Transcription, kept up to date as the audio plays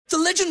The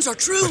legends are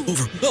true.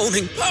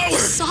 Overwhelming power! The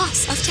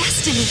sauce of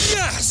destiny.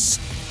 Yes!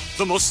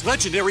 The most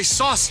legendary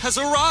sauce has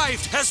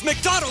arrived as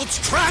McDonald's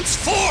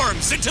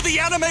transforms into the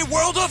anime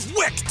world of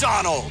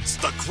WickDonald's.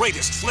 The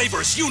greatest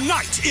flavors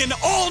unite in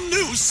all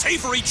new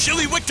savory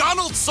chili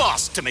McDonald's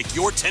sauce to make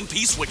your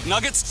 10-piece Wick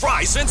Nuggets,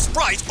 fries, and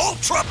Sprite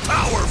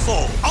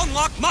ultra-powerful.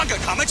 Unlock manga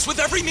comics with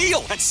every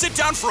meal and sit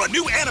down for a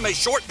new anime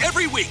short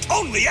every week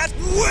only at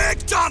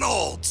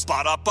WickDonald's.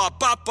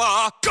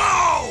 Ba-da-ba-ba-ba,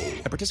 go!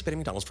 At participating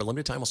McDonald's for a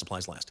limited time while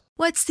supplies last.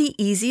 What's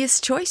the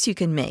easiest choice you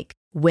can make?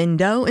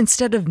 Window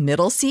instead of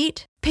middle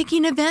seat?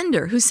 Picking a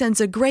vendor who sends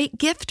a great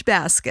gift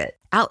basket?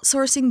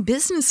 Outsourcing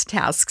business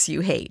tasks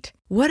you hate?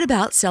 What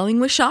about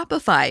selling with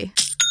Shopify?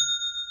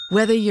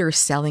 Whether you're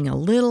selling a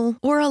little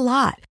or a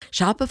lot,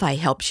 Shopify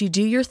helps you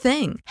do your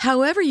thing,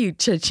 however you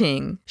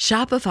cha-ching.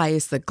 Shopify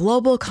is the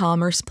global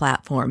commerce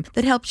platform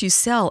that helps you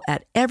sell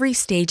at every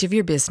stage of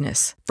your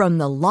business. From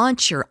the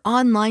launch your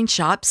online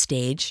shop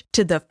stage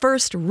to the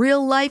first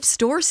real-life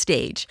store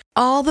stage,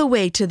 all the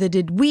way to the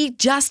did we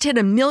just hit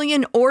a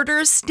million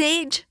orders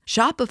stage.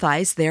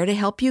 Shopify's there to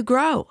help you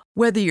grow.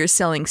 Whether you're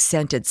selling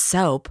scented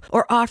soap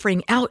or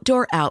offering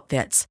outdoor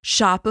outfits,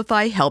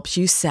 Shopify helps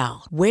you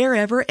sell.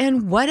 Wherever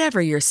and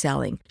whatever you're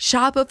selling,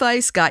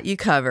 Shopify's got you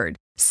covered.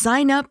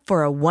 Sign up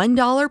for a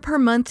 $1 per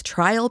month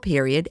trial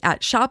period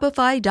at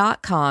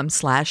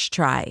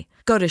shopify.com/try.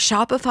 Go to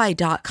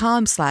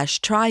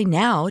shopify.com/try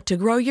now to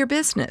grow your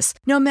business,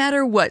 no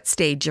matter what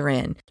stage you're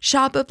in.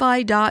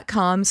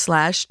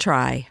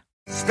 Shopify.com/try.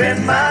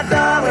 Spend my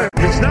dollar.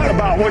 It's not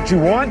about what you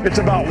want. It's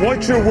about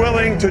what you're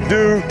willing to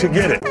do to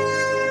get it.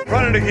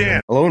 Run it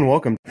again. Hello and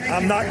welcome.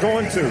 I'm not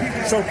going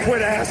to, so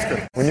quit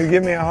asking. When you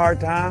give me a hard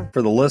time.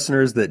 For the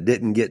listeners that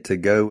didn't get to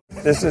go.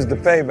 This is the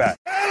payback.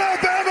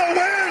 Alabama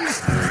wins!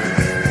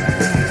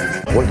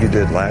 What you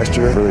did last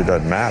year really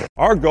doesn't matter.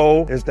 Our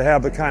goal is to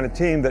have the kind of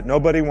team that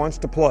nobody wants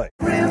to play.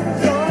 All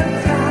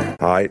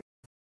right.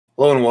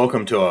 Hello and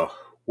welcome to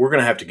We're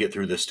going to have to get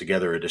through this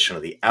together edition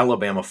of the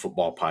Alabama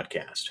Football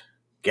Podcast.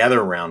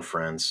 Gather around,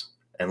 friends,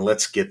 and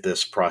let's get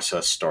this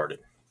process started.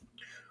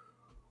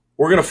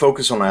 We're going to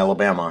focus on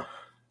Alabama.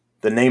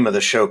 The name of the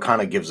show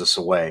kind of gives us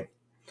away.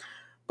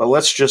 But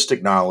let's just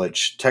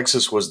acknowledge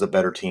Texas was the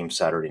better team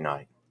Saturday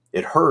night.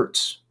 It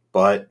hurts,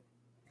 but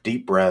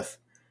deep breath,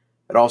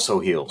 it also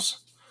heals.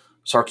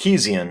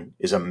 Sarkisian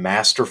is a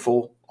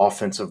masterful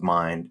offensive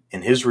mind,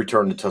 and his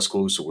return to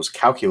Tuscaloosa was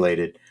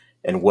calculated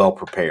and well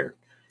prepared.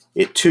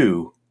 It,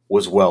 too,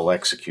 was well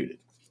executed.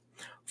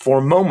 For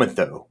a moment,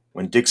 though,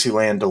 when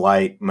Dixieland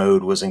Delight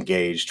mode was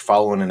engaged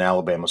following an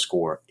Alabama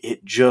score,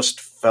 it just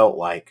felt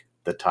like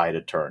the tide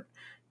had turned.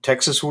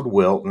 Texas would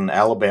wilt and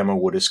Alabama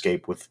would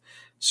escape with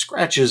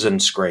scratches and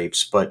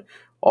scrapes, but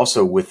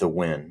also with a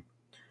win.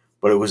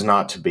 But it was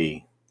not to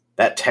be.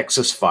 That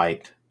Texas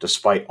fight,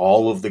 despite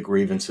all of the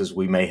grievances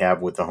we may have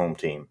with the home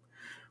team,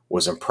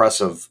 was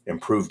impressive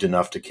and proved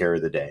enough to carry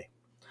the day.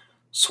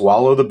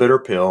 Swallow the bitter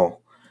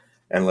pill,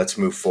 and let's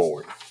move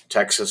forward.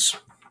 Texas,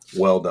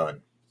 well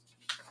done.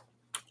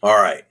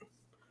 All right,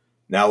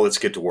 now let's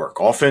get to work.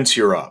 Offense,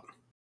 you're up.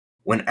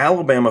 When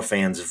Alabama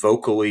fans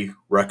vocally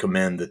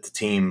recommend that the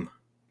team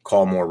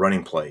call more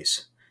running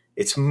plays,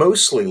 it's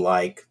mostly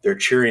like they're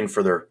cheering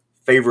for their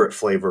favorite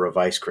flavor of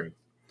ice cream.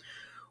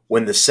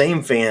 When the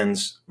same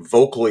fans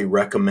vocally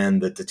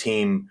recommend that the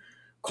team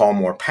call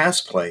more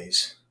pass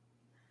plays,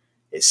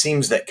 it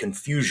seems that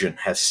confusion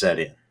has set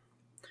in.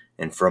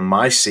 And from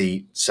my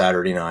seat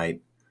Saturday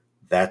night,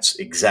 that's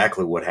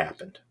exactly what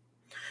happened.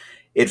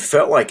 It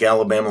felt like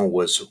Alabama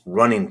was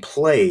running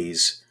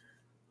plays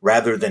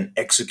rather than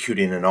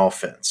executing an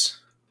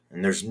offense.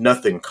 And there's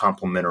nothing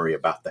complimentary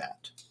about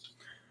that.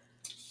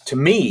 To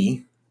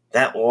me,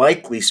 that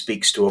likely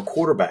speaks to a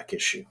quarterback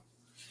issue.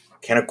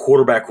 Can a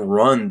quarterback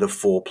run the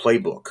full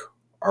playbook?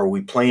 Are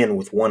we playing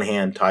with one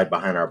hand tied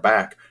behind our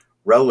back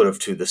relative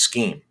to the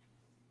scheme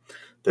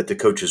that the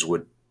coaches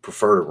would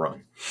prefer to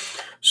run?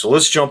 So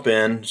let's jump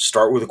in,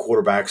 start with the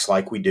quarterbacks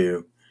like we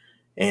do.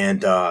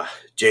 And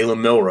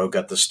Jalen Milroe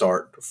got the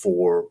start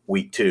for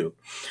week 2.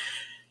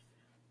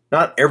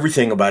 Not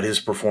everything about his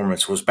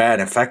performance was bad.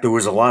 In fact, there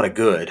was a lot of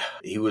good.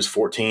 He was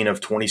 14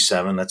 of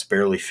 27. That's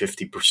barely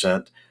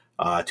 50%.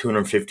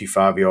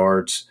 255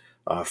 yards,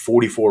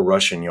 44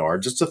 rushing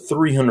yards. It's a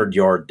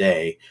 300-yard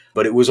day,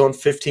 but it was on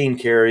 15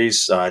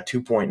 carries,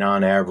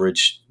 2.9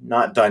 average,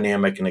 not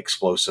dynamic and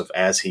explosive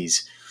as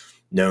he's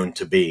known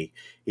to be.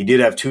 He did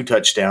have 2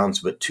 touchdowns,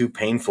 but 2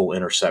 painful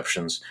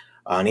interceptions.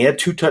 And he had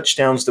 2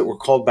 touchdowns that were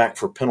called back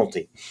for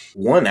penalty.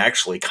 One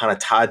actually kind of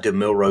tied to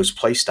Milroe's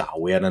play style.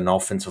 We had an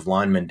offensive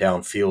lineman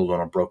downfield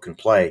on a broken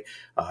play.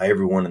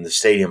 Everyone in the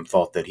stadium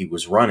thought that he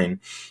was running,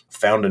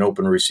 found an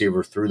open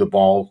receiver, threw the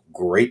ball,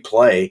 great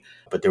play,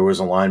 but there was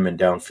a lineman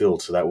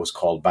downfield, so that was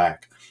called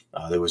back.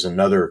 There was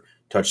another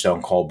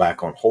touchdown called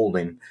back on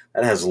holding.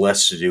 That has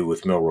less to do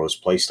with Milroe's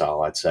play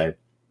style, I'd say.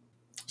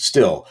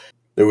 Still,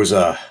 there was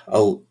a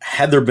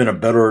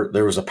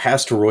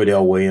pass to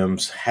Roydell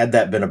Williams. Had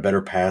that been a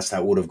better pass,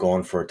 that would have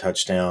gone for a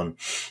touchdown.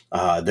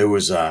 Had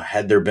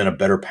there been a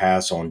better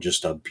pass on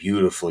just a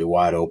beautifully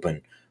wide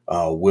open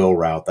wheel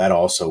route. That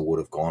also would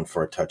have gone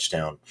for a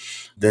touchdown.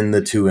 Then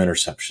the 2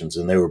 interceptions,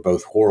 and they were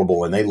both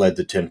horrible, and they led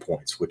to 10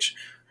 points, which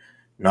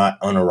not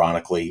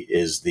unironically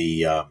is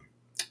the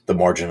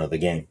margin of the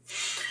game.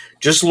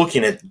 Just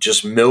looking at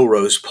just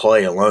Milroe's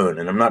play alone,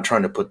 and I'm not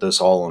trying to put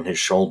this all on his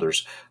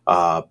shoulders,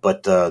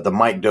 but the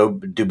Mike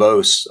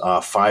Dubose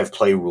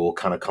 5-play rule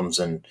kind of comes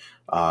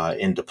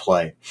into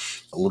play.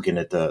 Looking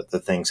at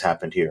the things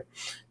happened here,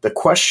 the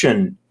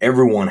question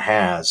everyone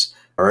has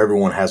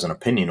an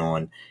opinion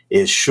on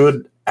is,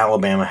 should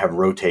Alabama have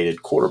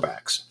rotated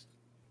quarterbacks?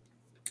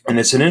 And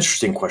it's an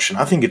interesting question.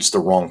 I think it's the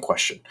wrong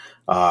question,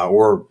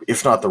 or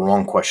if not the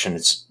wrong question,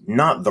 it's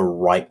not the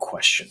right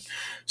question.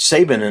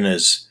 Saban in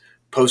his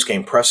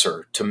post-game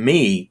presser, to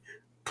me,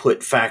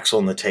 put facts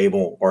on the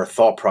table or a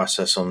thought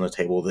process on the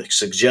table that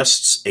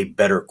suggests a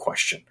better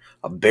question,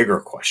 a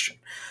bigger question.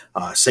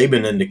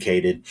 Saban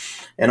indicated,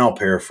 and I'll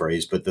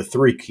paraphrase, but the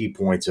 3 key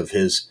points of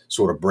his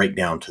sort of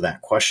breakdown to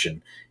that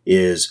question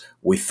is,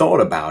 we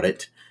thought about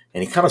it,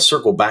 and he kind of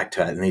circled back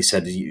to it, and he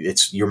said,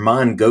 it's your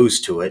mind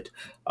goes to it,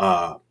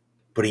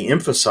 but he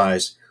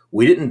emphasized,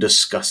 we didn't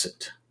discuss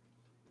it.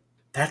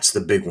 That's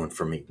the big one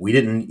for me. We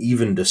didn't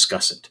even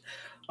discuss it.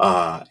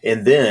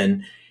 And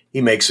then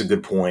he makes a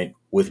good point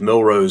with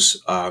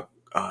Milroe's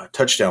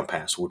touchdown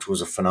pass, which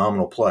was a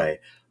phenomenal play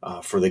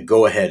for the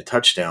go-ahead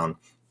touchdown.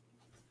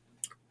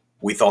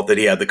 We thought that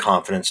he had the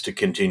confidence to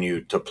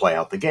continue to play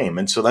out the game.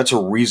 And so that's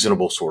a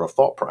reasonable sort of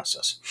thought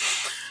process.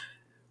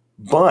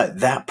 But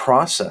that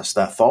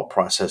thought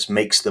process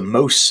makes the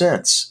most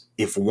sense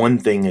if one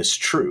thing is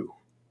true.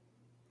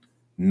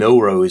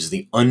 Milroe is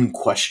the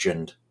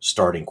unquestioned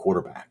starting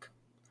quarterback.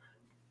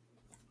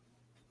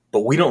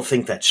 But we don't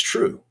think that's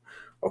true.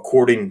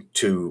 According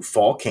to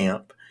fall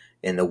camp,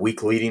 in the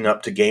week leading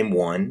up to game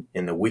 1,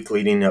 in the week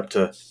leading up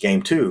to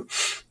game 2,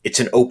 it's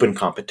an open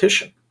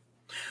competition.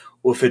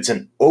 Well, if it's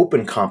an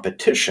open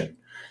competition,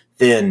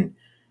 then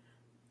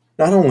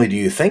not only do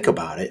you think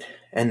about it,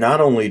 and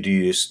not only do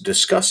you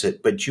discuss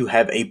it, but you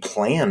have a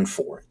plan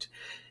for it.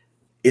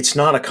 It's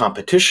not a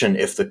competition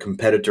if the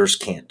competitors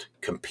can't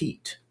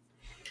compete.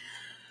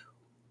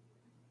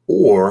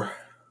 Or,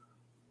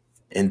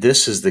 and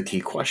this is the key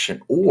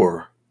question,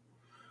 or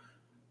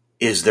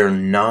is there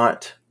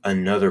not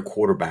another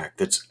quarterback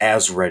that's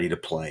as ready to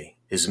play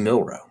as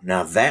Milroe?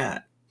 Now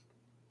that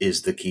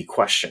is the key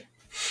question.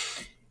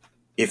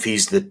 If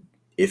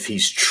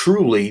he's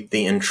truly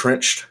the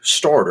entrenched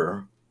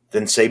starter,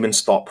 then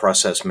Saban's thought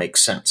process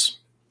makes sense.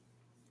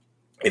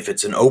 If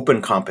it's an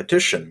open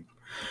competition,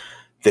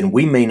 then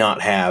we may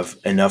not have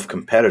enough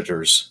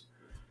competitors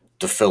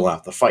to fill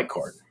out the fight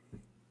card.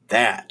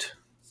 That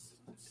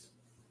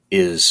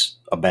is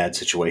a bad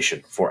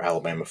situation for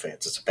Alabama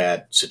fans. It's a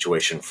bad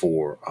situation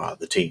for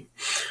the team.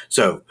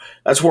 So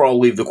that's where I'll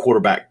leave the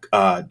quarterback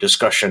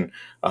discussion.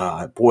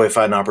 Boy, if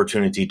I had an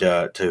opportunity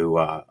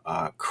to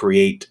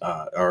create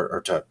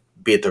or to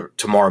be at the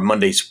tomorrow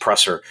Monday's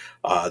presser,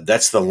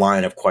 that's the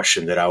line of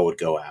question that I would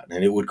go at.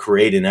 And it would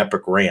create an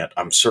epic rant,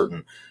 I'm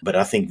certain. But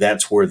I think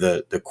that's where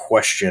the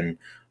question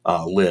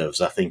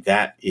lives. I think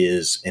that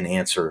is an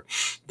answer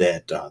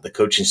that the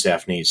coaching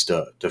staff needs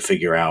to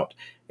figure out.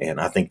 And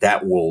I think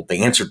the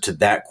answer to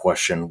that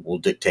question will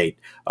dictate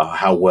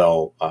how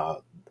well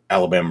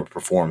Alabama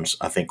performs,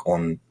 I think,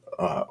 over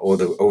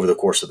the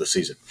course of the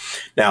season.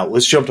 Now,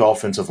 let's jump to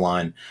offensive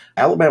line.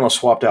 Alabama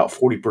swapped out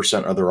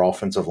 40% of their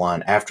offensive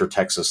line after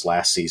Texas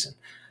last season.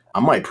 I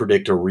might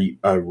predict a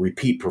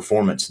repeat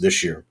performance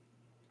this year.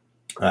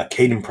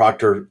 Caden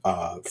Proctor,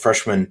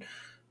 freshman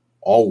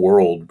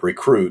all-world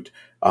recruit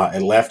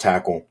at left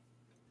tackle,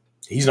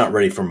 he's not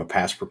ready from a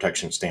pass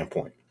protection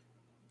standpoint.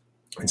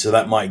 And so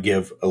that might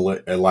give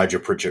Elijah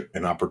Pritchett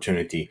an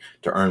opportunity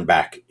to earn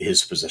back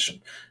his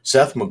position.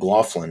 Seth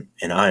McLaughlin,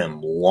 and I am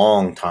a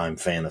longtime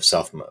fan of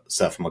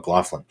Seth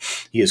McLaughlin.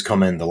 He has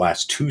come in the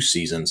last 2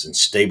 seasons and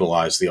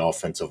stabilized the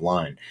offensive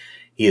line.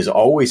 He has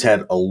always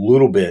had a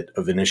little bit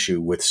of an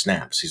issue with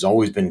snaps. He's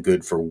always been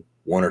good for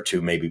 1 or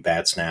 2 maybe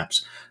bad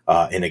snaps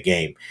in a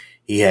game.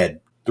 He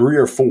had 3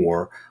 or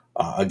 4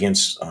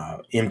 against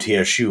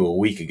MTSU a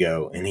week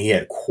ago, and he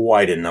had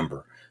quite a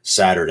number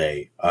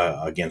Saturday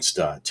against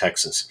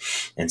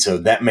Texas. And so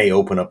that may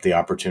open up the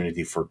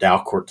opportunity for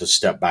Dalcourt to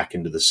step back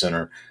into the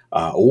center,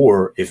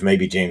 or if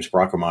maybe James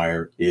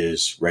Brockermeyer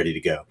is ready to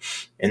go.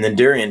 And then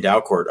Darian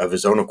Dalcourt, of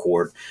his own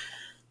accord,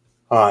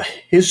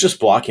 he's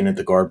just blocking at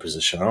the guard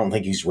position. I don't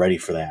think he's ready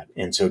for that.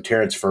 And so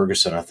Terrence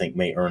Ferguson, I think,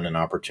 may earn an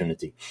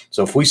opportunity.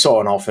 So if we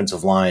saw an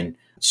offensive line,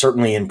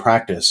 certainly in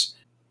practice,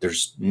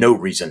 there's no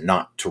reason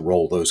not to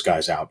roll those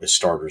guys out as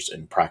starters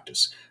in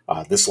practice.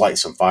 This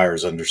lights some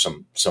fires under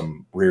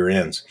some rear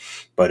ends.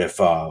 But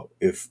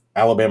if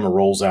Alabama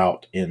rolls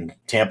out in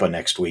Tampa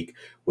next week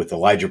with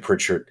Elijah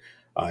Pritchett,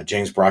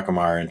 James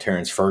Brockermeyer, and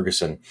Terrence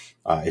Ferguson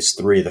as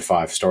 3 of the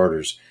 5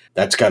 starters,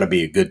 that's got to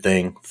be a good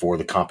thing for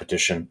the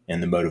competition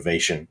and the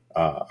motivation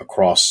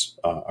across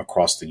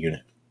the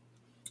unit.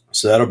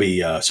 So that'll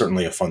be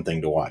certainly a fun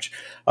thing to watch.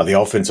 The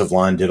offensive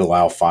line did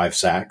allow 5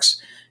 sacks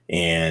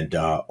and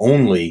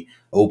only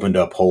opened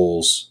up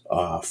holes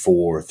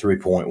for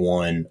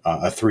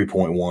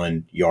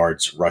 3.1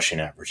 yards rushing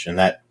average, and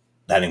that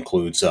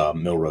includes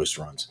Milrose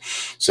runs.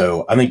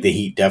 So I think the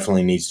heat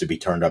definitely needs to be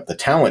turned up. The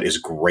talent is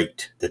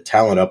great. The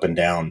talent up and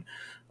down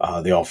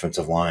the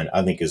offensive line,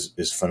 I think,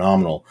 is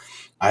phenomenal.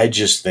 I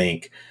just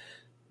think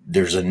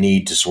there's a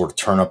need to sort of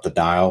turn up the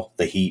dial,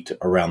 the heat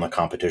around the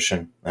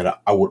competition. And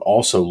I would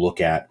also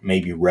look at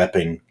maybe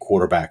repping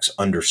quarterbacks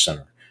under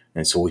center.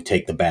 And so we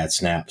take the bad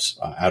snaps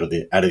out of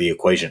the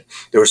equation.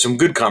 There was some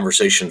good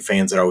conversation,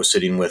 fans that I was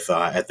sitting with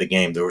at the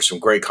game. There was some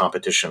great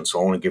competition, so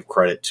I want to give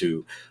credit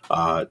to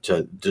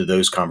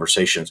those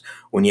conversations.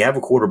 When you have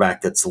a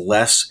quarterback that's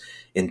less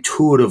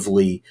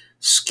intuitively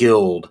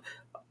skilled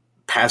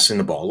passing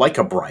the ball, like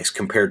a Bryce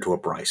compared to a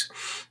Bryce,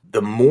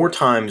 the more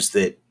times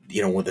that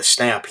with a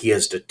snap, he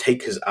has to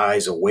take his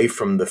eyes away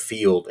from the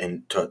field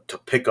and to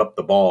pick up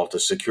the ball, to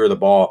secure the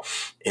ball,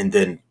 and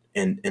then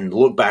and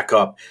look back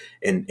up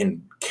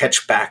and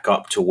catch back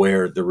up to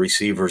where the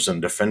receivers and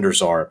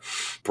defenders are.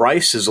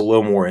 Bryce is a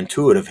little more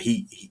intuitive.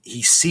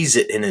 He sees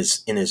it in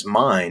his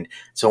mind.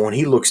 So when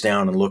he looks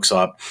down and looks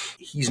up,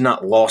 he's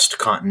not lost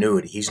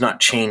continuity. He's not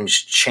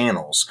changed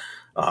channels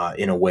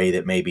in a way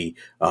that maybe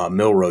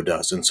Milroe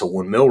does. And so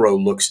when Milroe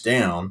looks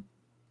down,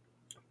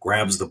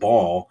 grabs the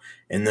ball,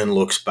 and then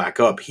looks back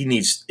up, he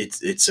needs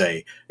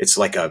it's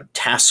like a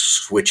task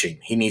switching.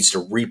 He needs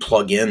to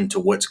replug into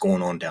what's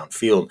going on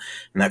downfield,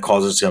 and that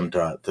causes him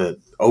to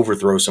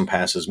overthrow some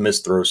passes,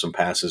 misthrow some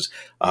passes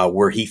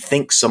where he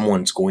thinks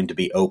someone's going to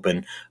be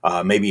open.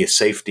 Maybe a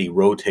safety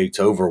rotates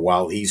over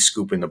while he's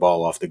scooping the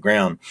ball off the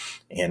ground,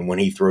 and when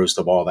he throws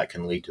the ball, that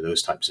can lead to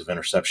those types of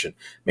interception.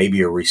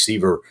 Maybe a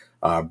receiver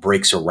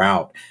breaks a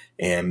route,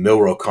 and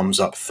Milroe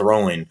comes up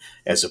throwing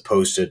as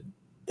opposed to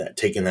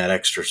taking that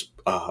extra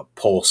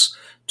pulse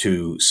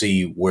to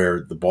see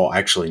where the ball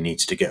actually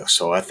needs to go.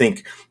 So I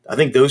think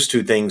those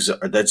two things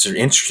that's an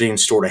interesting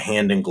sort of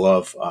hand in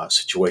glove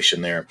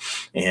situation there,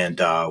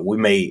 and we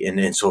may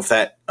and so if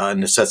that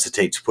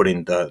necessitates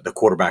putting the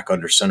quarterback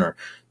under center,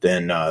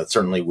 then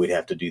certainly we'd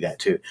have to do that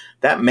too.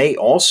 That may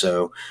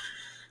also,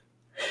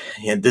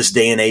 in this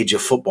day and age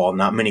of football,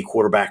 not many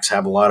quarterbacks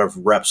have a lot of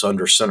reps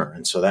under center.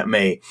 And so that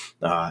may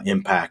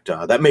impact,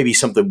 that may be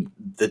something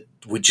that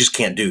we just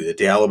can't do, that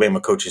the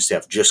Alabama coaching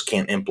staff just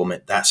can't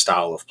implement that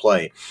style of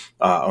play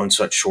on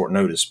such short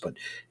notice. But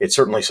it's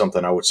certainly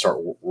something I would start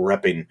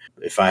repping.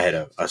 If I had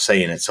a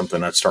say in it,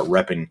 something I'd start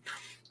repping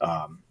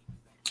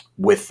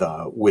with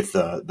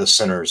the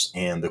centers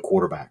and the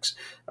quarterbacks.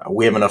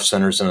 We have enough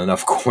centers and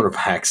enough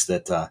quarterbacks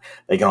that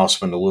they can all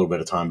spend a little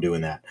bit of time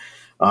doing that.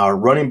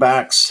 Running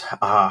backs,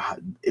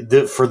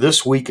 for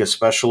this week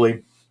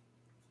especially,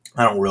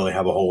 I don't really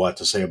have a whole lot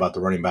to say about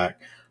the running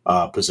back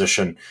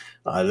position.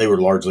 They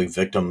were largely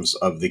victims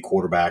of the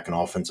quarterback and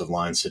offensive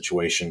line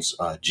situations.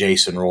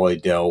 Jason Roy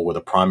dealt with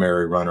the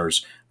primary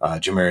runners.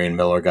 Jamarian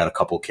Miller got a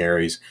couple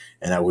carries,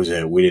 and that was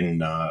it. We didn't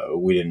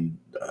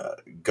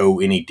go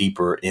any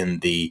deeper in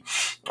the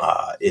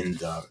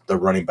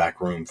running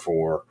back room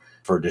for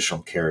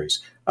additional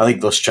carries. I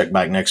think let's check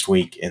back next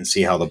week and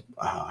see how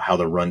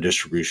the run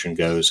distribution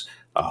goes.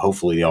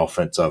 Hopefully the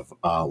offensive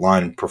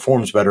line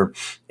performs better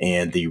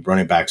and the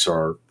running backs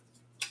are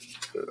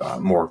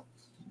more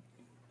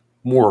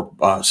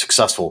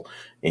successful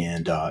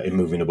and in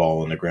moving the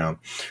ball on the ground.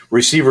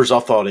 Receivers, I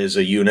thought, as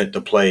a unit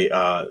to play,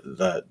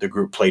 the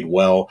group played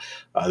well.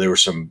 There were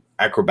some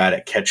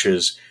acrobatic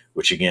catches,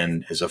 which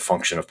again is a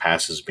function of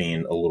passes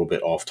being a little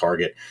bit off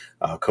target.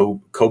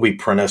 Kobe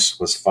Prentice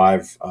was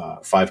five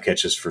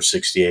catches for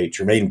 68.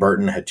 Jermaine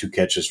Burton had 2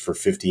 catches for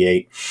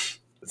 58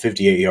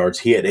 yards.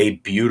 He had a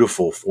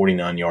beautiful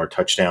 49-yard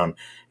touchdown,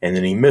 and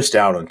then he missed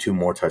out on 2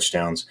 more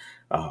touchdowns.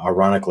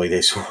 Ironically,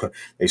 they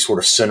sort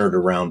of centered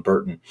around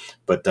Burton,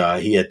 but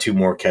he had 2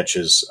 more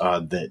catches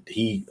that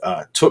he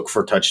took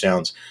for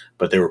touchdowns,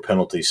 but they were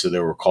penalties, so they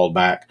were called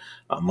back.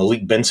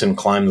 Malik Benson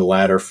climbed the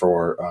ladder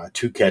for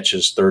 2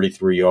 catches,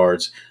 33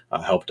 yards,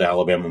 helped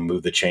Alabama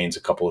move the chains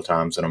a couple of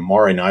times. And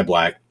Amari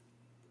Niblack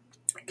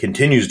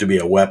continues to be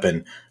a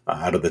weapon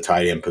out of the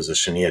tight end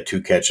position. He had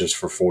 2 catches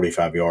for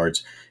 45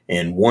 yards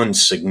and 1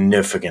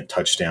 significant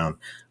touchdown.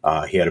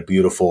 He had a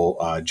beautiful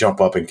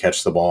jump up and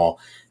catch the ball,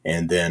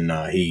 and then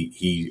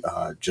he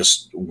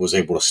just was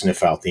able to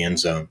sniff out the end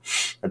zone.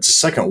 It's the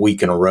second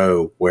week in a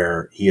row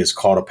where he has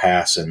caught a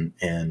pass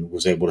and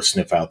was able to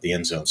sniff out the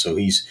end zone. So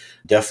he's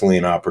definitely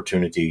an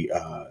opportunity,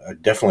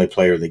 definitely a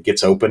player that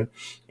gets open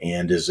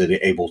and is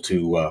able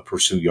to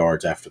pursue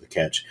yards after the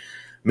catch.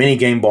 Mini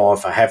game ball,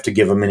 if I have to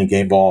give a mini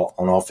game ball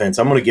on offense,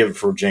 I'm going to give it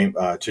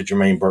to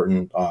Jermaine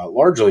Burton,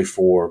 largely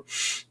for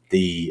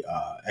the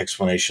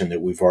explanation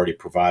that we've already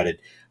provided.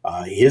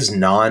 His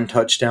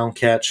non-touchdown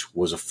catch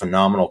was a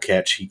phenomenal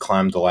catch. He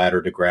climbed the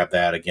ladder to grab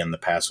that. Again, the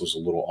pass was a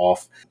little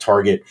off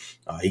target.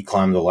 He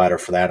climbed the ladder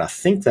for that. I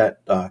think that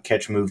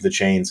catch moved the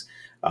chains.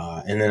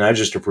 And then I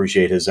just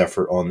appreciate his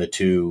effort on the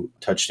 2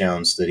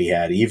 touchdowns that he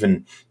had,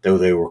 even though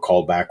they were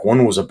called back.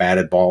 One was a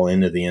batted ball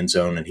into the end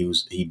zone, and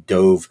he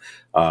dove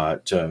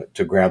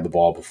to grab the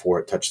ball before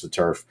it touched the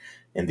turf.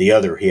 And the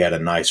other, he had a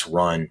nice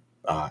run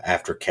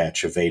after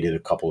catch, evaded a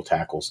couple of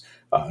tackles.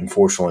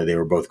 Unfortunately, they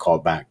were both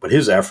called back. But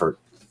his effort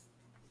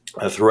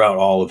throughout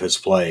all of his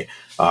play,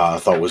 I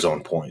thought was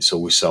on point. So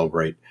we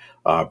celebrate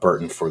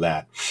Burton for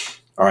that.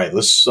 All right,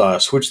 let's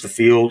switch the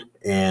field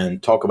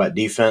and talk about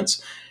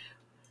defense.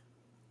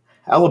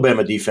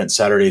 Alabama defense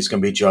Saturday is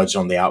going to be judged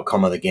on the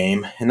outcome of the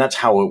game, and that's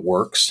how it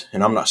works.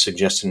 And I'm not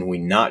suggesting we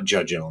not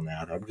judge it on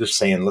that. I'm just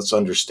saying let's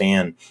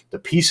understand the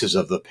pieces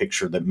of the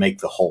picture that make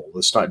the whole.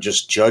 Let's not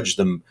just judge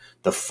them,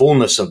 the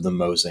fullness of the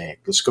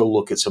mosaic. Let's go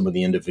look at some of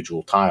the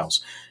individual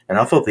tiles. And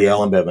I thought the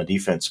Alabama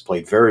defense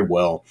played very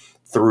well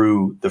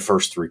through the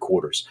first three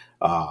quarters,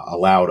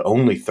 allowed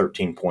only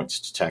 13 points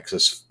to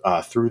Texas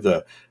through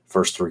the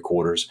first three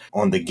quarters.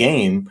 On the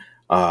game,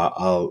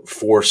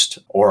 forced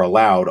or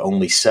allowed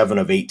only 7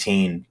 of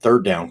 18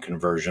 third down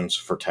conversions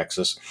for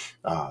Texas.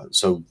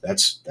 So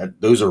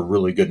those are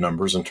really good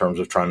numbers in terms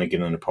of trying to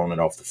get an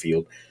opponent off the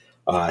field.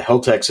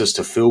 Held Texas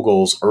to field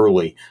goals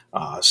early,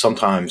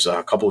 sometimes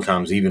a couple of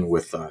times even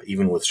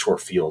with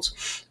short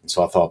fields. And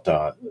so I thought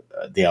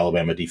the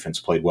Alabama defense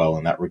played well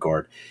in that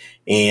regard,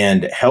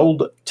 and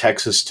held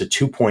Texas to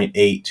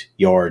 2.8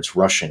 yards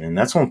rushing, and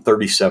that's on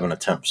 37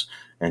 attempts.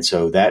 And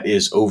so that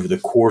is over the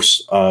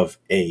course of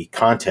a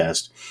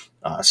contest,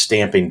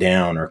 stamping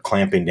down or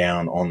clamping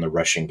down on the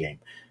rushing game.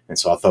 And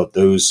so I thought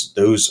those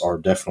are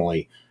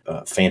definitely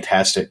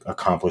fantastic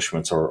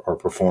accomplishments or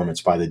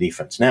performance by the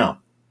defense. Now,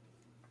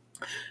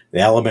 the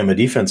Alabama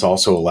defense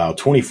also allowed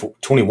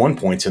 21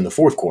 points in the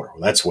fourth quarter.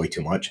 Well, that's way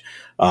too much.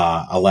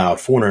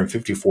 Allowed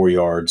 454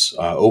 yards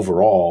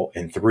overall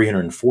and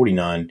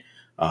 349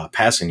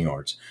 passing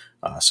yards.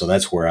 So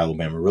that's where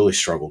Alabama really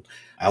struggled.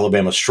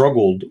 Alabama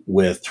struggled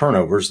with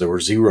turnovers. There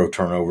were 0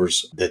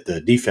 turnovers that the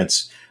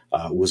defense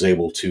was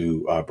able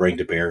to bring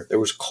to bear. There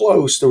was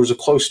close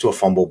to a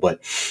fumble, but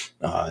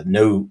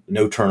no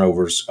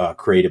turnovers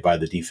created by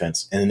the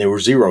defense. And then there were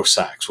 0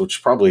 sacks,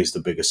 which probably is the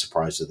biggest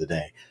surprise of the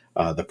day.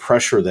 The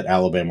pressure that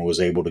Alabama was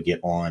able to get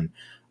on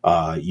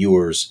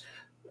Ewers,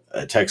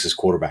 Texas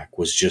quarterback,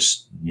 was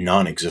just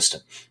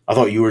non-existent. I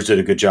thought Ewers did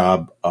a good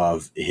job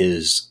of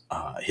his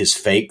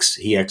fakes.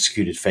 He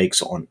executed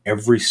fakes on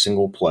every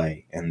single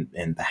play, and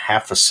the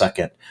half a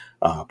second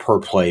per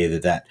play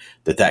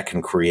that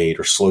can create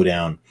or slow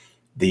down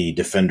the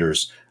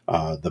defenders,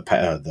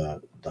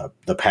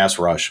 the pass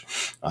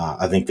rush.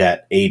 I think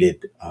that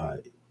aided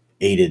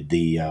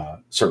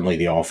certainly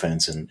the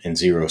offense and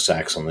 0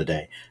 sacks on the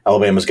day.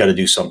 Alabama's got to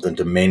do something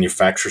to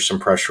manufacture some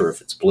pressure,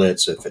 if it's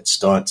blitz, if it's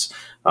stunts,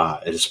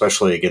 and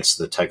especially against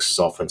the Texas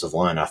offensive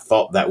line. I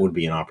thought that would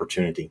be an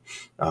opportunity,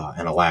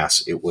 and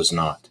alas, it was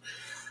not.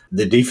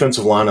 The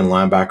defensive line and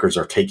linebackers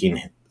are taking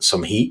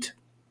some heat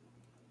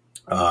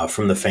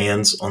from the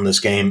fans on this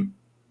game.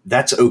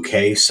 That's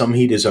okay. Some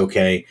heat is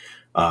okay.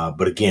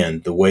 But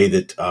again, the way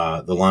that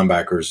the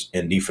linebackers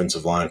and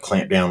defensive line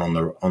clamp down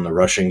on the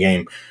rushing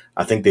game,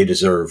 I think they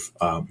deserve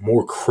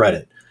more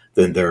credit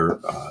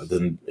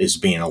than is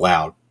being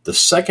allowed. The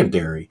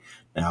secondary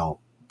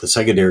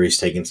is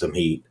taking some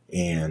heat,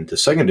 and the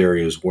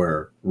secondary is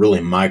where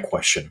really my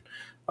questions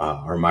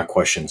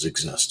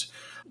exist.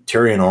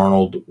 Terrion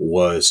Arnold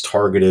was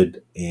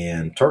targeted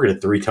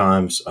 3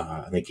 times.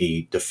 I think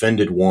he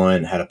defended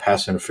 1, had a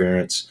pass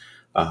interference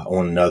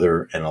on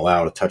another, and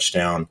allowed a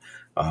touchdown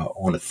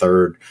on a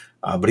third.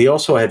 But he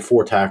also had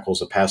 4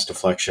 tackles, a pass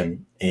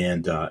deflection,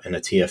 and a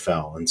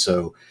TFL. And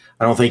so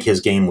I don't think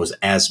his game was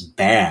as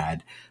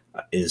bad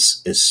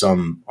as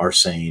some are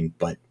saying,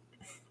 but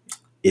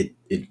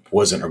it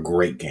wasn't a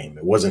great game.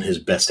 It wasn't his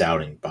best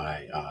outing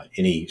by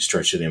any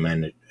stretch of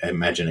the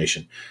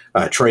imagination.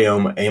 Trey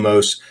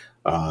Amos,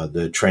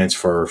 the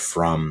transfer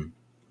from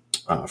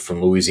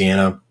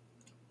Louisiana,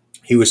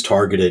 he was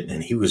targeted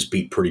and he was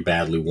beat pretty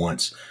badly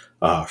once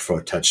for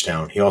a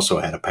touchdown. He also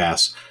had a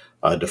pass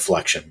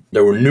deflection.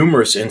 There were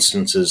numerous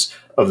instances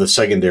of the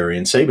secondary,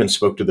 and Saban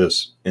spoke to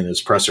this in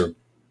his presser,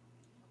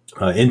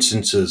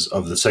 instances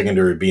of the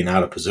secondary being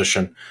out of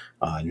position,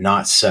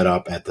 not set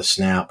up at the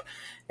snap.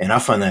 And I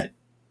find that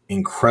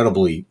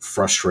incredibly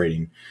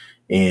frustrating.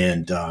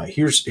 And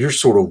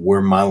here's sort of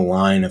where my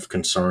line of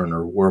concern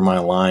or where my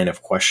line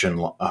of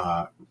question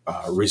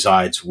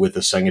resides with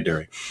the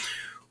secondary.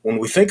 When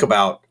we think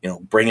about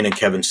bringing in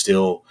Kevin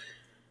Steele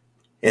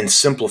and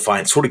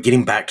simplifying, sort of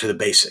getting back to the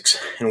basics,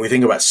 and we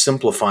think about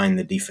simplifying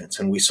the defense,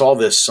 and we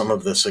saw some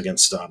of this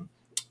against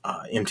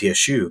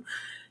MTSU.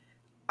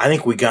 I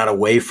think we got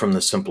away from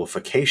the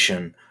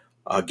simplification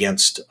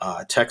against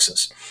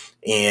Texas,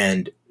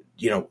 and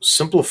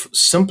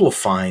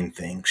simplifying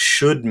things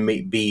should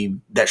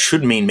mean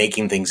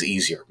making things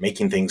easier,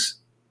 making things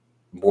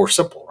more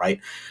simple, right?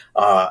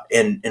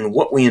 And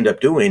what we end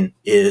up doing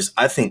is,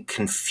 I think,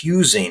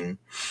 confusing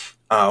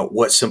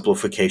what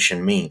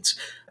simplification means,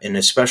 and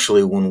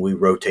especially when we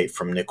rotate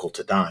from nickel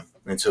to dime.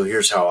 And so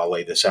here's how I'll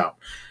lay this out.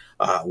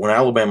 When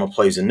Alabama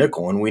plays a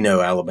nickel, and we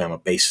know Alabama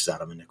bases out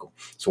of a nickel.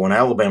 So when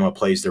Alabama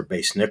plays their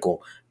base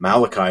nickel,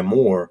 Malachi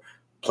Moore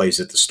plays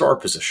at the star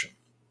position.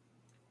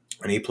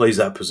 And he plays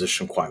that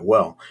position quite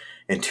well.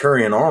 And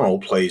Terrion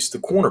Arnold plays the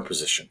corner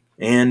position.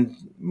 And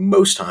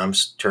most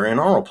times, Terrion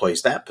Arnold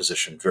plays that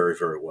position very,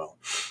 very well.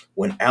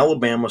 When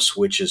Alabama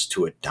switches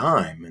to a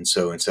dime, and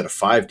so instead of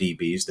 5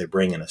 DBs, they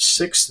bring in a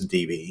 6th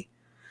DB,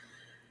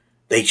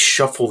 they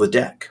shuffle the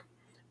deck.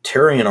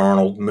 Terrion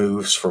Arnold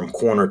moves from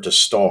corner to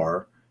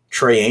star.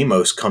 Trey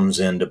Amos comes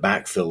in to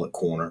backfill at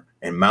corner,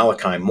 and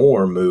Malachi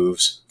Moore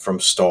moves from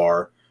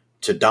star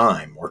to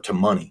dime or to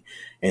money.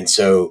 And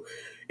so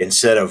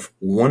instead of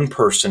one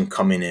person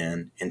coming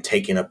in and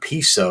taking a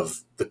piece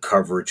of the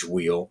coverage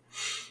wheel,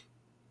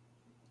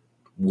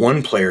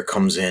 one player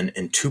comes in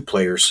and 2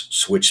 players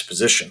switch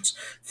positions.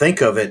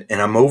 Think of it,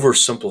 and I'm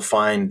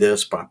oversimplifying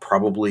this by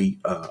probably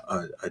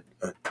an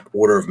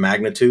order of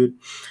magnitude,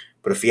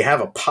 but if you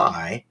have a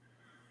pie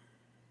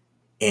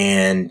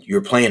and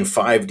you're playing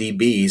 5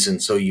 DBs,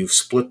 and so you've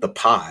split the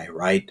pie,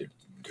 right?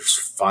 There's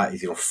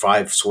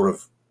 5 sort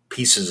of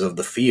pieces of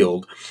the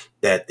field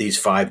that these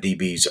 5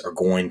 DBs are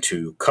going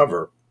to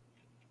cover.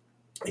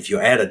 If you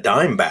add a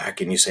dime back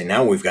and you say,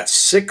 now we've got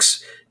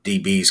 6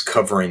 DBs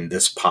covering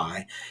this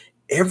pie,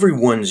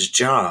 everyone's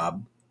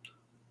job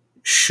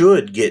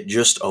should get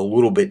just a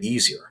little bit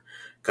easier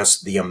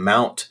because the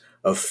amount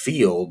of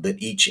field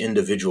that each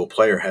individual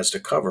player has to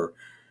cover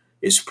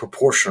is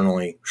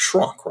proportionally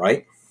shrunk,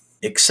 right?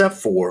 Except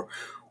for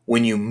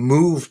when you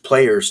move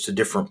players to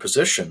different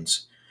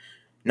positions,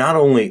 not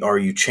only are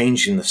you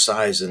changing the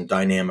size and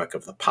dynamic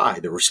of the pie,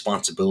 the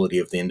responsibility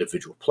of the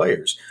individual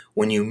players,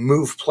 when you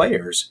move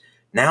players,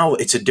 now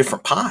it's a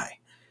different pie.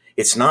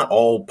 It's not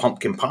all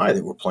pumpkin pie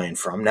that we're playing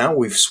from. Now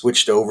we've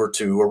switched over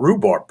to a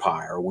rhubarb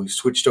pie, or we've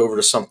switched over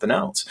to something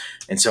else.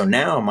 And so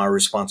now my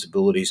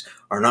responsibilities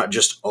are not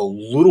just a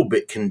little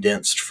bit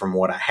condensed from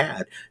what I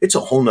had. It's a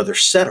whole nother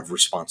set of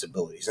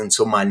responsibilities. And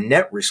so my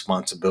net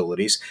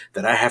responsibilities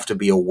that I have to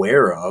be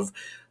aware of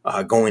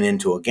going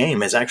into a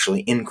game has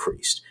actually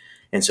increased.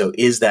 And so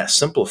is that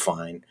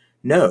simplifying?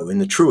 No, in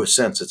the truest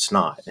sense, it's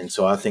not. And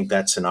so I think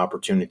that's an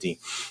opportunity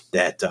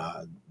that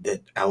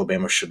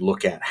Alabama should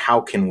look at. How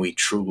can we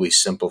truly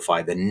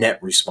simplify the net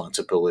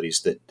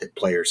responsibilities that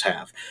players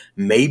have?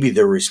 Maybe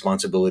their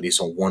responsibilities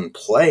on one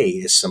play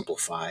is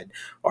simplified,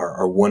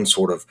 or one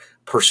sort of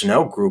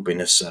personnel grouping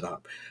is set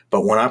up.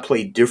 But when I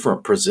play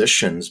different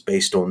positions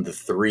based on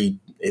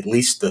at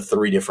least the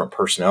 3 different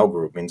personnel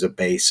groupings, a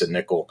base, a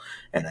nickel,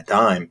 and a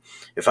dime,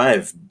 if I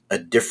have a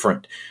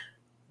different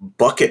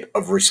bucket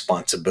of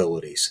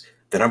responsibilities,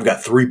 then I've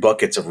got 3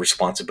 buckets of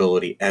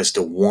responsibility as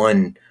to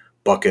one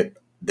bucket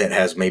that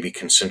has maybe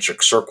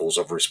concentric circles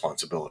of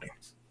responsibility.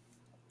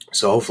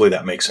 So hopefully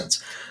that makes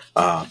sense.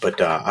 But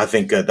I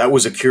think that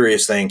was a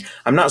curious thing.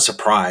 I'm not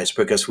surprised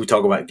because we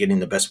talk about getting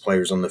the best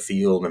players on the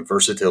field and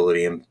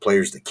versatility and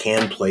players that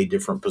can play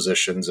different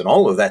positions, and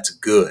all of that's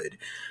good.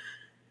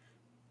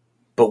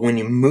 But when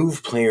you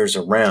move players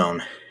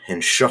around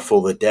and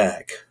shuffle the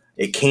deck,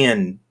 it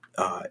can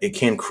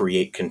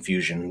create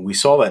confusion. We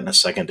saw that in the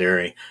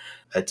secondary.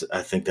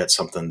 I think that's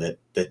something that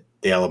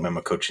the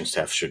Alabama coaching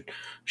staff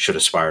should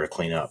aspire to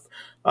clean up.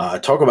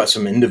 Talk about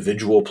some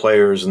individual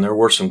players, and there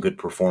were some good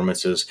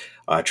performances.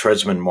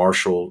 Tresman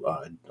Marshall,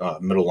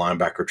 middle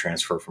linebacker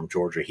transfer from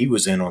Georgia, he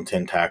was in on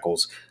 10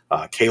 tackles.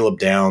 Caleb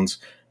Downs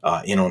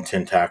in on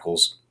 10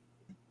 tackles.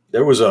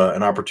 There was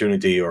an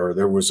opportunity, or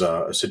there was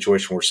a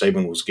situation where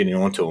Saban was getting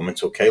onto him, and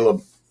so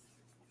Caleb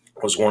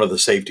was one of the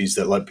safeties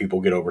that let people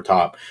get over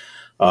top.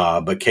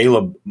 But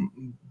Caleb,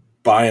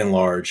 by and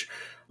large,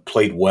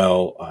 played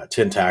well,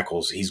 10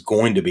 tackles. He's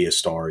going to be a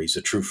star. He's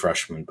a true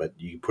freshman, but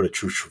you put a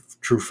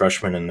true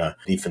freshman in the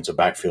defensive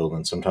backfield,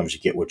 and sometimes you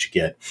get what you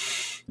get.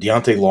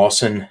 Deontay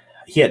Lawson,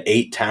 he had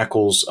 8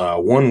 tackles.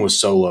 1 was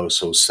solo,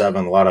 so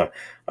 7. A lot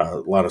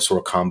of sort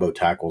of combo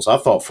tackles. I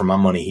thought for my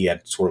money he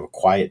had sort of a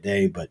quiet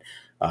day, but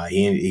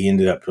he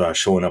ended up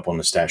showing up on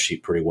the stat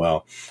sheet pretty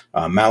well.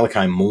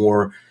 Malachi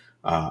Moore,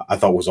 I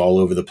thought was all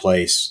over the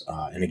place.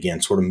 And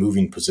again, sort of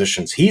moving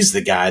positions. He's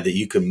the guy that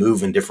you can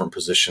move in different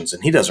positions,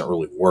 and he doesn't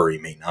really worry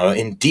me. Now,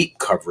 in deep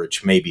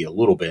coverage, maybe a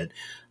little bit,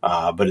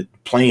 but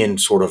playing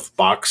sort of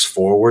box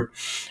forward,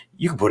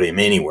 you can put him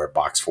anywhere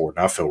box forward,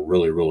 and I feel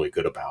really, really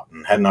good about it.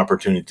 And had an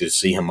opportunity to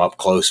see him up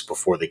close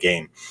before the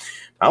game.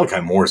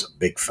 Malachi Moore is a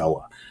big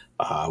fella.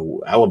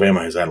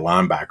 Alabama has had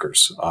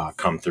linebackers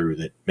come through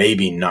that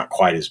maybe not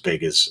quite as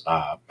big as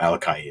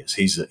Malachi is.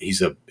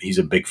 He's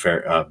a big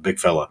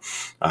fella.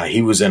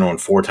 He was in on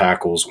 4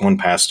 tackles, 1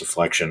 pass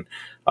deflection,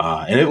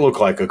 and it looked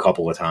like a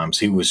couple of times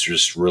he was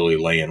just really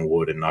laying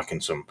wood and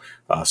knocking some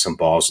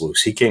balls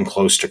loose. He came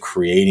close to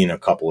creating a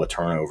couple of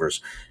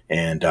turnovers,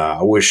 and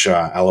I wish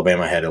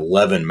Alabama had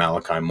 11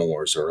 Malachi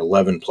Moores or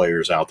 11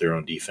 players out there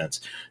on defense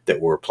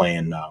that were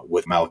playing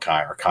with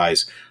Malachi or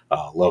Kai's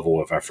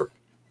level of effort.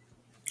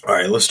 All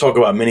right, let's talk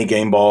about mini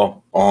game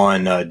ball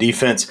on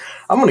defense.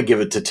 I'm going to give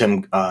it to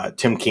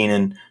Tim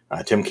Keenan,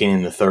 Tim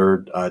Keenan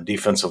III,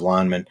 defensive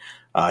lineman.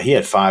 He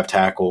had 5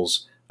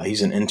 tackles.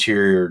 He's an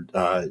interior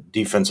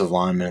defensive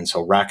lineman,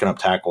 so racking up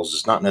tackles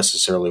is not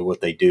necessarily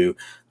what they do,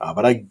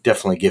 but I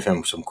definitely give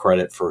him some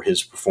credit for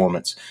his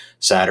performance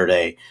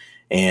Saturday.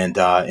 And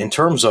in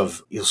terms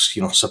of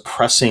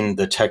suppressing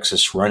the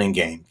Texas running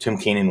game, Tim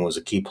Keenan was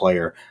a key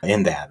player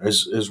in that,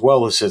 as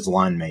well as his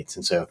line mates.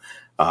 And so,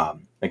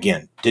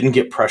 again, didn't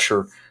get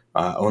pressure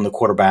on the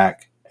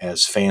quarterback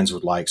as fans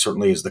would like,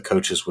 certainly as the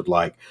coaches would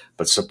like,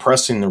 but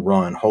suppressing the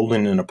run,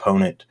 holding an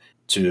opponent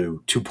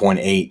to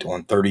 2.8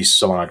 on 30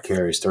 some odd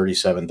carries,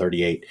 37,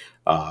 38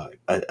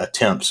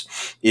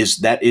 attempts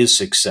is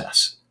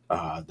success.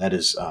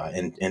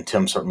 And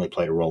Tim certainly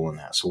played a role in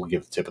that. So we'll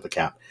give the tip of the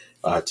cap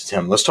to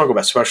Tim. Let's talk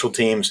about special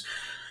teams.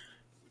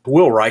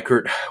 Will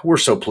Reichert, we're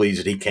so pleased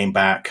that he came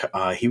back.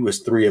 He was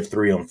 3 of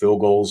 3 on field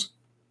goals,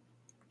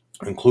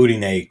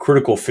 including a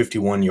critical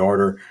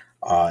 51-yarder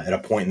at a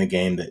point in the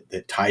game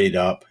that tied it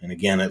up. And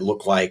again, it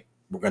looked like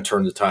we're going to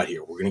turn the tide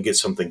here. We're going to get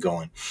something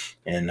going.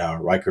 And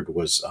Reichert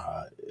was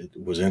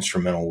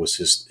instrumental with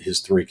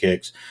his 3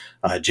 kicks.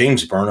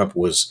 James Burnup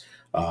was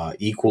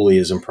equally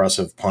as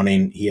impressive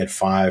punting. He had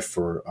 5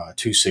 for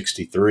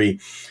 263.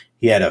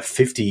 He had a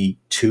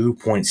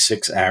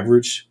 52.6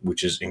 average,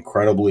 which is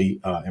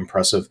incredibly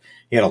impressive.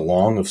 He had a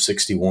long of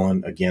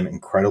 61, again,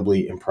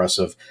 incredibly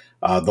impressive.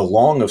 The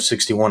long of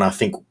 61, I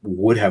think,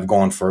 would have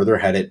gone further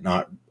had it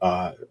not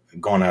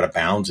gone out of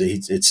bounds.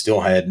 It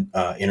still had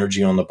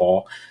energy on the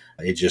ball.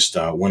 It just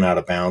went out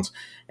of bounds.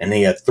 And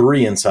he had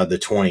 3 inside the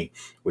 20,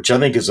 which I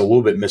think is a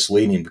little bit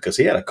misleading because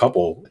he had a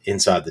couple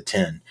inside the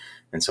 10.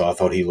 And so I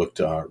thought he looked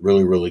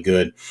really, really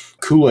good.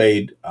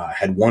 Kool-Aid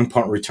had 1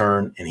 punt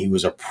return, and he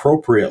was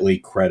appropriately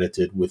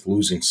credited with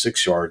losing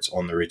 6 yards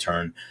on the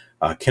return.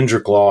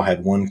 Kendrick Law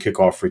had 1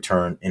 kickoff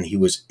return, and he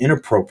was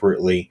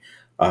inappropriately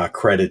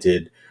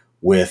credited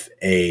with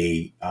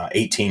a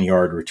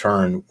 18-yard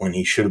return when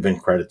he should have been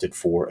credited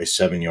for a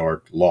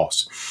 7-yard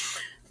loss.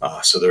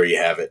 So there you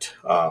have it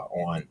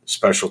on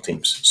special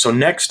teams. So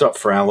next up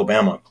for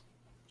Alabama,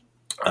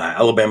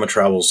 Alabama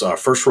travels,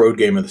 first road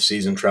game of the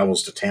season,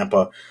 travels to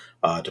Tampa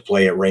to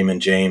play at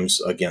Raymond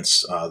James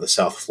against the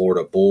South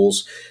Florida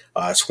Bulls.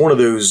 It's one of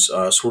those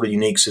sort of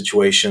unique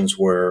situations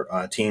where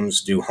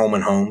teams do home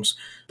and homes,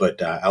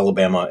 but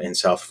Alabama and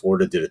South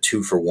Florida did a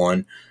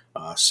 2-for-1.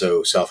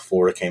 So South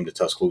Florida came to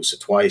Tuscaloosa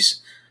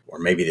twice, or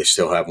maybe they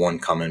still have one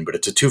coming, but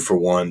it's a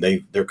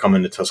 2-for-1. They're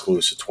coming to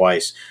Tuscaloosa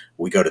twice.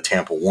 We go to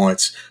Tampa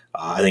once.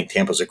 I think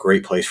Tampa's a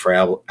great place for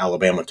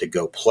Alabama to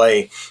go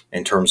play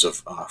in terms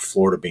of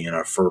Florida being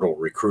a fertile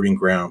recruiting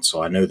ground.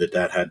 So I know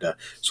that had to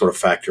sort of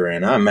factor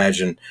in. I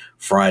imagine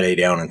Friday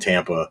down in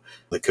Tampa,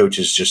 the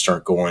coaches just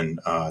aren't going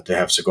to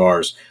have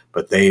cigars,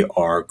 but they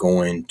are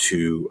going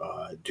to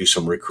do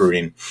some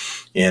recruiting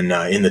in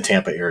the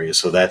Tampa area.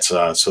 So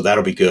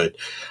that'll be good.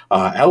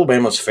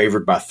 Alabama's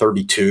favored by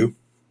 32,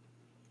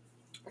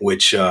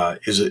 which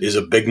is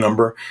a big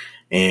number.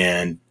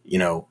 And,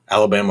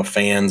 Alabama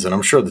fans, and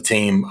I'm sure the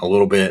team a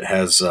little bit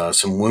has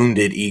some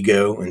wounded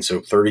ego. And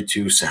so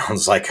 32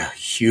 sounds like a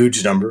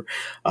huge number.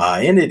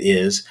 And it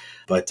is,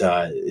 but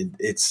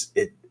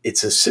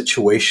it's a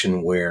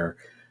situation where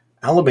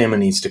Alabama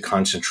needs to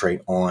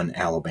concentrate on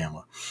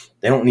Alabama.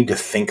 They don't need to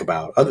think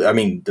about,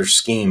 their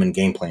scheme and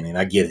game planning.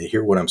 I get it.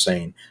 Hear what I'm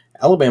saying.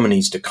 Alabama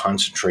needs to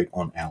concentrate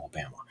on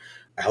Alabama.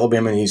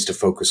 Alabama needs to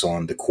focus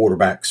on the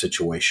quarterback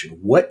situation.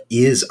 What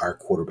is our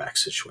quarterback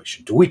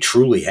situation? Do we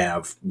truly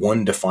have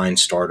one defined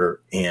starter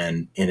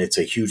and it's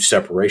a huge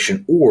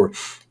separation, or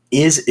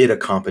is it a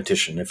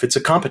competition? If it's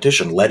a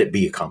competition, let it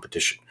be a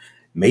competition.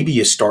 Maybe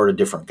you start a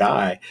different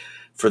guy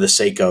for the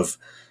sake of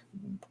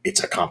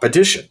it's a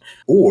competition,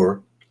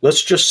 or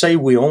let's just say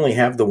we only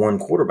have the one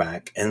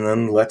quarterback, and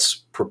then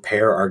let's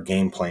prepare our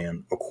game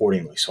plan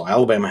accordingly. So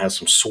Alabama has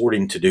some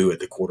sorting to do at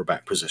the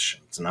quarterback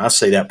positions. And I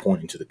say that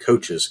pointing to the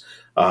coaches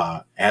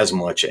as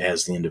much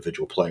as the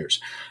individual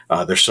players.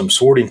 There's some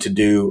sorting to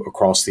do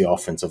across the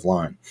offensive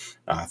line.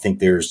 I think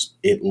there's,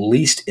 at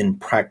least in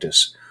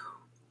practice,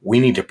 we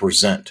need to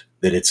present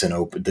that it's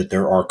that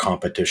there are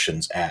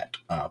competitions at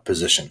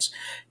positions.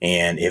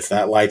 And if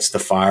that lights the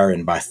fire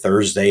and by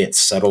Thursday it's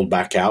settled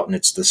back out and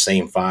it's the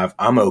same 5,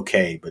 I'm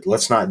okay. But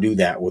let's not do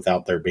that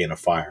without there being a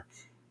fire.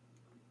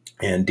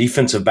 And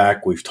defensive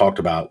back, we've talked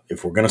about,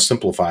 if we're going to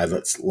simplify,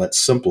 let's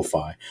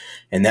simplify.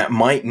 And that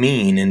might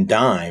mean in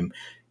dime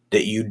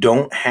that you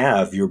don't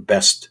have your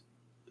best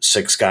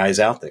 6 guys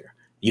out there.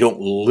 You don't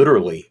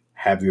literally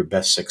have your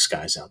best 6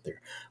 guys out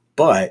there.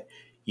 But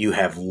you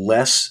have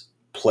less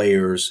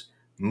players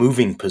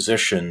moving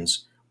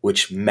positions,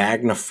 which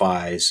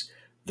magnifies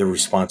the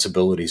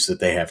responsibilities that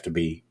they have to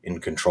be in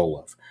control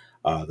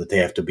of, that they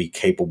have to be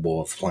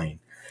capable of playing.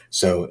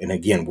 So, and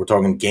again, we're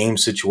talking game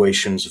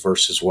situations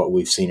versus what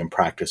we've seen in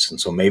practice. And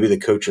so maybe the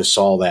coaches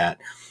saw that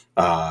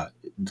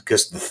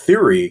because the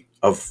theory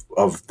of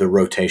the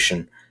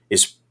rotation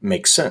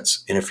makes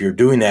sense. And if you're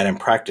doing that in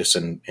practice,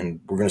 and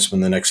we're going to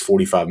spend the next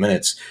 45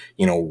 minutes,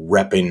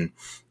 repping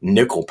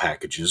nickel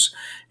packages,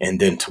 and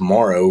then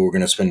tomorrow we're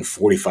going to spend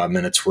 45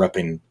 minutes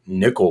repping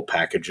nickel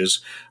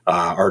packages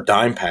or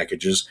dime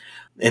packages.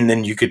 And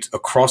then you could,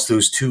 across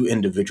those 2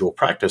 individual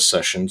practice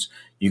sessions,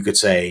 you could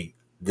say,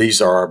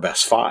 these are our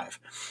best 5.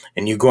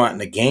 And you go out in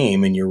the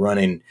game and you're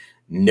running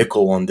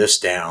nickel on this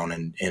down,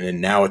 and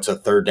now it's a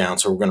third down,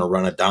 so we're going to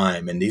run a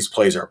dime. And these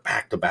plays are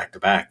back to back to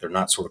back. They're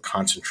not sort of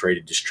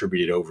concentrated,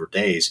 distributed over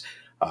days.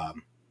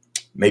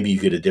 Maybe you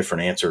get a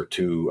different answer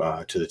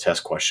to the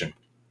test question.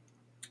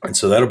 And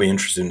so that'll be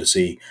interesting to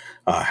see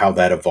how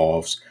that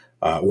evolves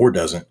or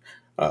doesn't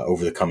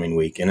over the coming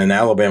week. And then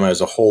Alabama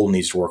as a whole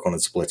needs to work on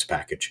its blitz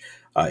package.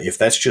 If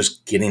that's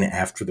just getting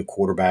after the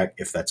quarterback,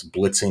 if that's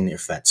blitzing,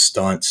 if that's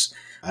stunts,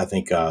 I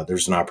think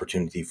there's an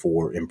opportunity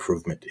for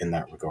improvement in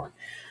that regard.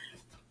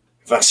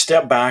 If I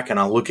step back and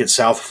I look at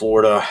South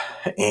Florida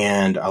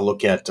and I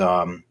look at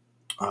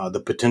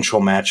the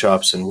potential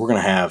matchups, and we're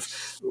going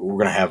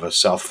to have a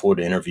South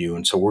Florida interview,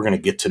 and so we're going to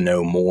get to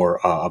know more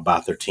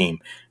about their team.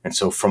 And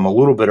so from a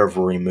little bit of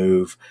a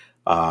remove,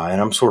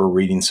 and I'm sort of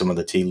reading some of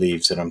the tea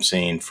leaves that I'm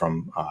seeing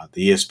from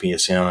the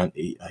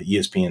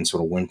ESPN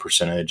sort of win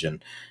percentage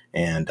and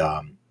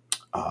the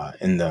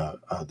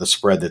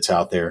spread that's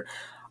out there.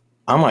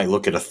 I might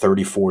look at a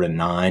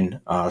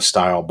 34-9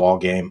 style ball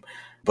game,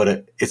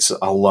 but it's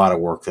a lot of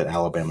work that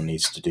Alabama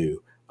needs to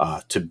do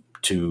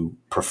to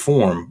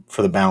perform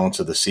for the balance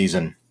of the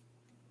season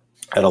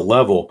at a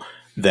level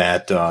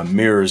that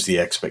mirrors the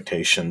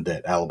expectation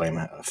that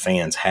Alabama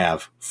fans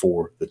have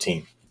for the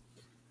team.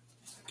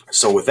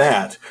 So with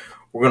that,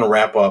 we're going to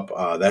wrap up.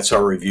 That's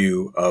our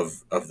review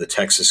of the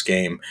Texas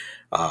game.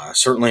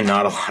 Certainly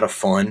not a lot of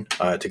fun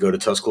to go to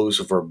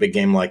Tuscaloosa for a big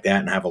game like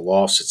that and have a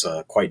loss. It's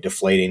quite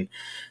deflating,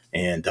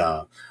 and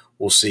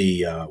we'll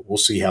see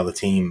how the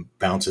team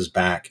bounces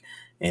back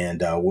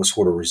and what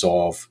sort of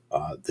resolve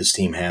this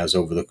team has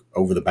over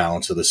the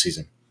balance of the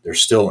season.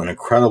 There's still an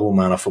incredible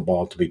amount of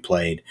football to be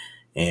played,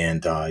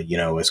 and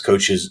as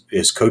coaches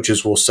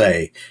will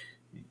say,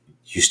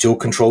 you still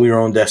control your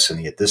own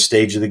destiny. At this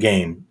stage of the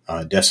game,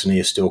 destiny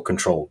is still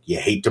controlled. You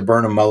hate to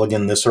burn a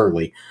mulligan this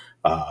early,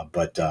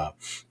 but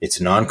it's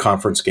a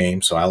non-conference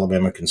game, so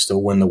Alabama can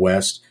still win the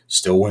West,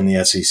 still win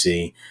the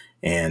SEC,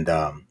 and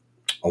a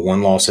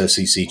one-loss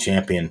SEC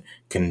champion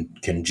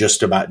can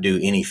just about do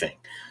anything.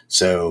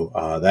 So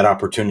that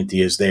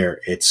opportunity is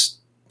there.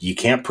 You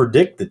can't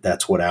predict that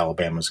that's what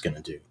Alabama's going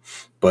to do,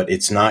 but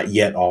it's not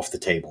yet off the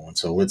table. And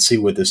so let's see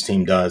what this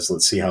team does.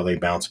 Let's see how they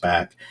bounce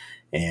back,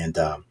 and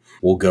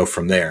we'll go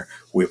from there.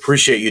 We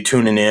appreciate you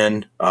tuning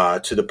in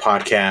to the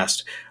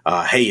podcast.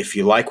 Hey, if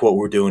you like what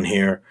we're doing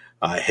here,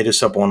 hit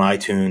us up on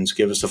iTunes,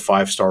 give us a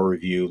 5-star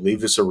review,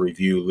 leave us a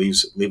review,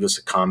 leave us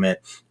a comment.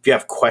 If you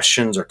have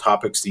questions or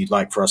topics that you'd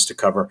like for us to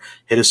cover,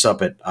 hit us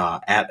up at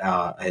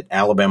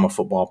Alabama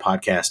Football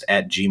Podcast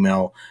at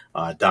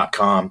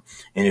gmail.com.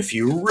 And if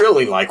you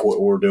really like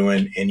what we're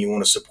doing and you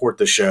want to support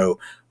the show,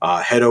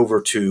 head over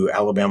to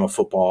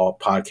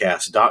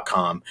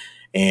alabamafootballpodcast.com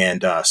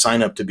and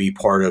sign up to be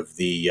part of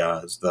the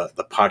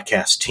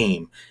podcast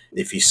team.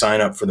 If you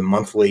sign up for the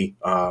monthly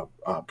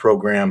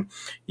program,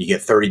 you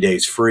get 30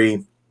 days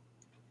free.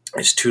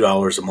 It's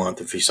 $2 a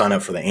month. If you sign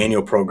up for the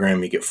annual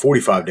program, you get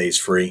 45 days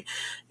free,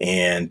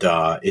 and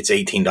it's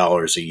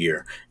 $18 a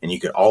year. And you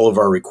get all of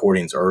our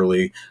recordings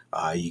early.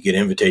 You get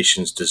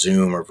invitations to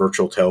Zoom or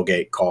virtual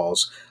tailgate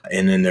calls,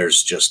 and then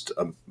there's just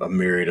a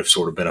myriad of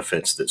sort of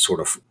benefits that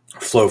sort of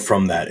flow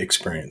from that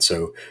experience.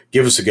 So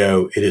give us a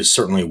go. It is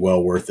certainly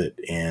well worth it,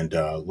 and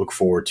look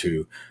forward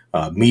to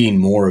meeting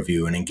more of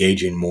you and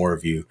engaging more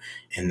of you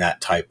in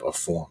that type of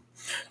form.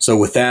 So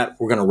with that,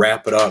 we're going to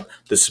wrap it up.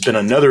 This has been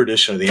another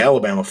edition of the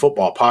Alabama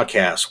Football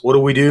Podcast. What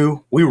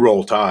do? We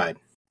roll Tide.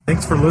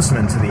 Thanks for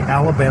listening to the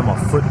Alabama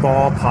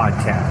Football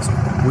Podcast.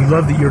 We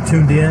love that you're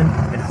tuned in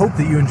and hope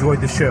that you enjoyed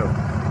the show.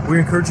 We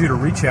encourage you to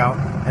reach out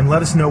and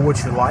let us know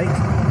what you like,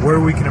 where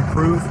we can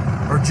improve,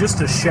 or just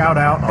to shout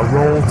out a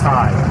Roll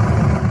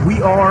Tide.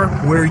 We are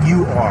where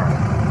you are.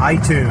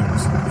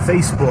 iTunes,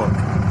 Facebook,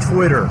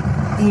 Twitter,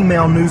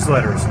 email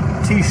newsletters,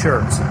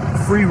 t-shirts,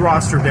 free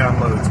roster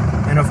downloads,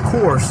 and of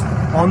course,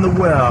 on the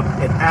web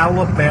at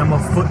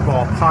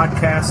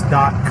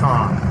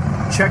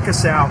alabamafootballpodcast.com. Check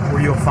us out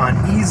where you'll find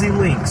easy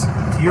links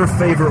to your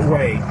favorite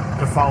way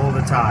to follow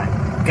the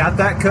Tide. Got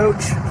that,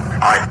 Coach?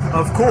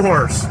 Of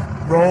course.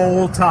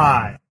 Roll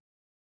Tide.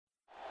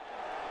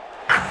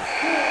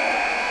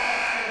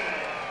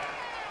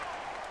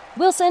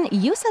 Wilson,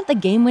 you sent the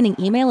game-winning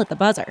email at the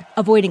buzzer,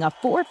 avoiding a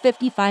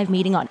 4:55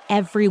 meeting on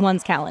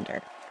everyone's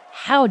calendar.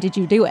 How did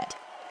you do it?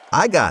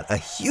 I got a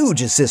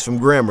huge assist from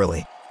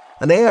Grammarly,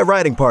 an AI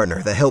writing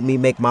partner that helped me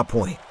make my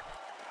point.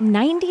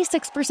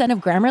 96% of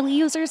Grammarly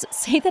users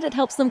say that it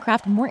helps them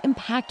craft more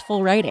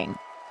impactful writing.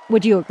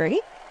 Would you agree?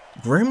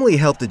 Grammarly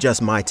helped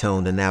adjust my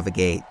tone to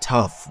navigate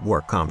tough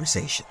work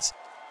conversations.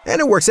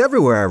 And it works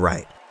everywhere I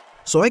write,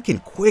 so I can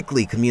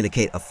quickly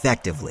communicate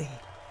effectively.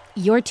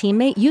 Your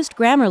teammate used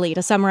Grammarly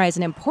to summarize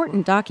an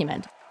important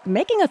document,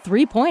 making a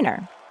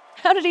 3-pointer.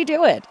 How did he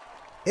do it?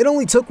 It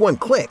only took one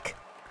click.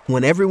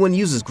 When everyone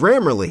uses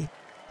Grammarly,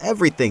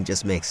 everything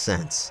just makes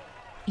sense.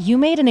 You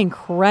made an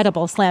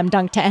incredible slam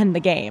dunk to end the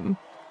game.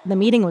 The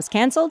meeting was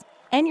canceled,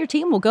 and your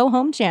team will go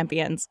home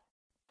champions.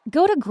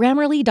 Go to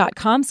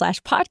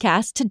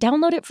Grammarly.com/podcast to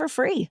download it for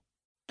free.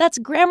 That's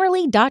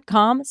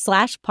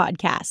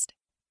Grammarly.com/podcast.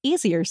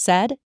 Easier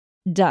said,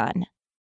 done.